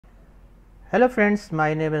Hello friends,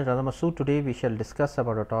 my name is Radha Masood. Today we shall discuss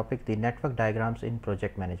about a topic, the network diagrams in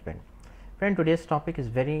project management. Friend, today's topic is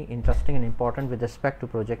very interesting and important with respect to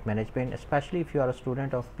project management, especially if you are a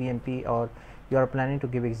student of PMP or you are planning to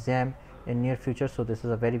give exam in near future. So this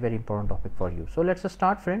is a very important topic for you. So let's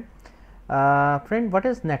start, friend. Friend, what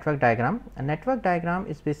is network diagram? A network diagram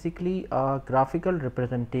is basically a graphical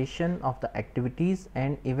representation of the activities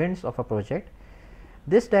and events of a project.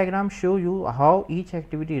 This diagram shows you how each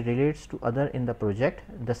activity relates to other in the project,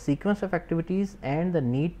 the sequence of activities and the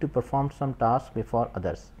need to perform some tasks before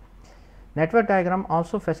others. Network diagram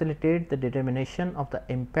also facilitate the determination of the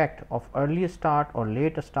impact of early start or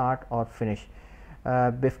late start or finish,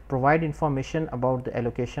 provide information about the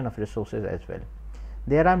allocation of resources as well.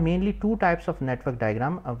 There are mainly two types of network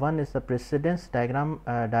diagram. One is the precedence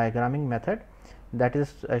diagramming method, that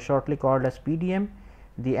is shortly called as PDM.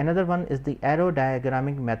 The another one is the arrow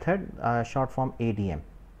diagramming method, short form ADM.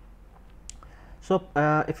 So,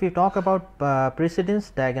 if we talk about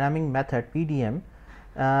precedence diagramming method PDM,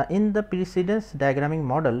 in the precedence diagramming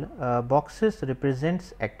model, boxes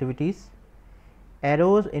represents activities,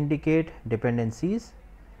 arrows indicate dependencies,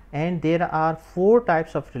 and there are four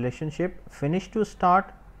types of relationship: finish to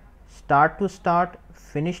start, start to start,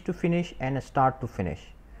 finish to finish, and start to finish.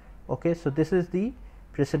 Okay, so this is the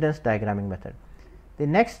precedence diagramming method. The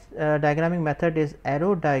next diagramming method is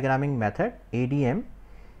arrow diagramming method, ADM.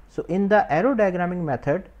 So, in the arrow diagramming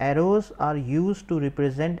method, arrows are used to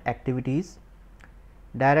represent activities.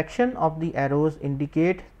 Direction of the arrows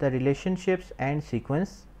indicate the relationships and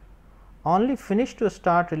sequence. Only finish to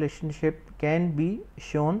start relationship can be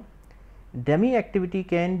shown. Dummy activity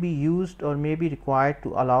can be used or may be required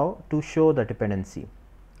to allow to show the dependency.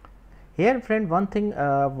 Here, friend, one thing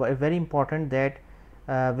very important, that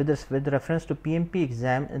with reference to PMP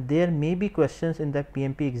exam, there may be questions in the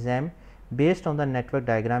PMP exam based on the network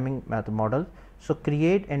diagramming model. So,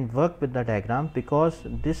 create and work with the diagram, because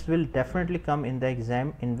this will definitely come in the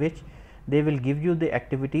exam, in which they will give you the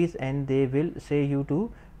activities and they will say you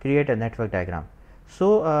to create a network diagram.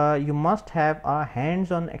 So, you must have a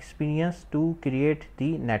hands on experience to create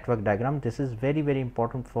the network diagram. This is very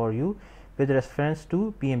important for you with reference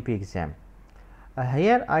to PMP exam.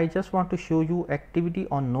 Here I just want to show you activity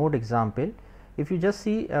on node example. If you just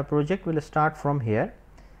see, a project will start from here.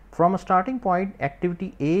 From a starting point,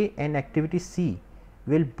 activity A and activity C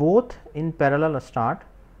will both in parallel start.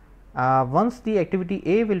 Once the activity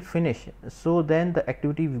A will finish, so then the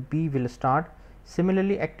activity B will start.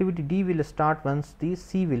 Similarly, activity D will start once the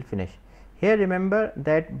C will finish. Here remember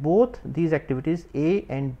that both these activities A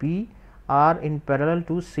and B are in parallel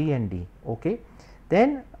to C and D. Okay.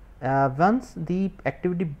 Then once the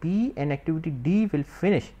activity B and activity D will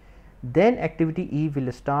finish, then activity E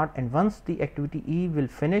will start, and once the activity E will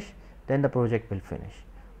finish, then the project will finish.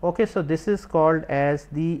 Okay, so this is called as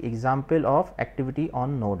the example of activity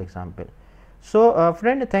on node example. So,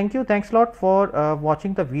 friend, thanks a lot for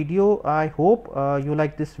watching the video. I hope you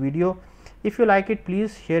like this video. If you like it,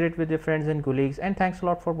 please share it with your friends and colleagues, and thanks a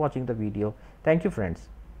lot for watching the video. Thank you, friends.